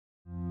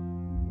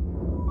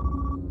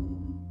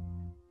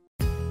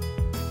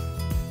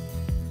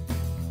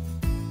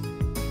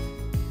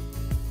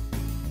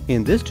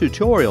In this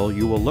tutorial,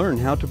 you will learn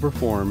how to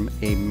perform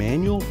a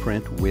manual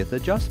print width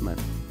adjustment.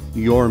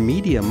 Your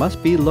media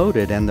must be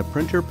loaded and the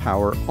printer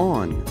power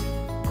on.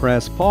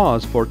 Press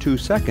pause for 2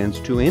 seconds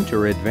to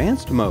enter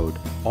advanced mode.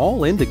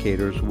 All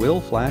indicators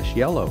will flash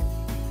yellow.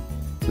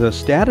 The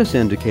status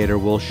indicator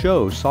will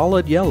show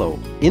solid yellow,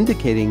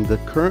 indicating the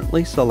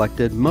currently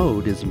selected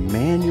mode is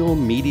manual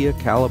media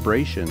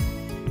calibration.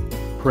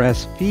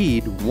 Press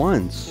feed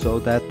once so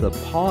that the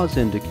pause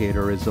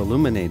indicator is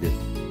illuminated.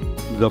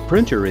 The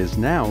printer is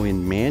now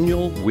in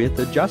manual width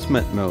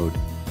adjustment mode.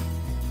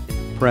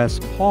 Press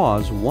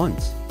pause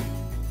once.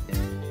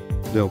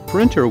 The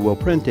printer will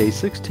print a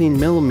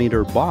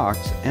 16mm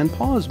box and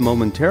pause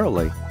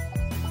momentarily.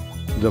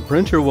 The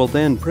printer will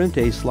then print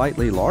a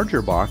slightly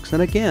larger box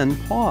and again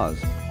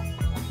pause.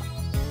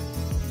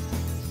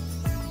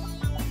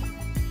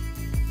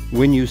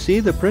 When you see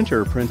the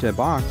printer print a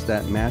box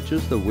that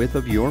matches the width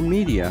of your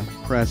media,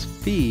 press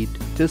feed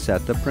to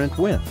set the print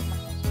width.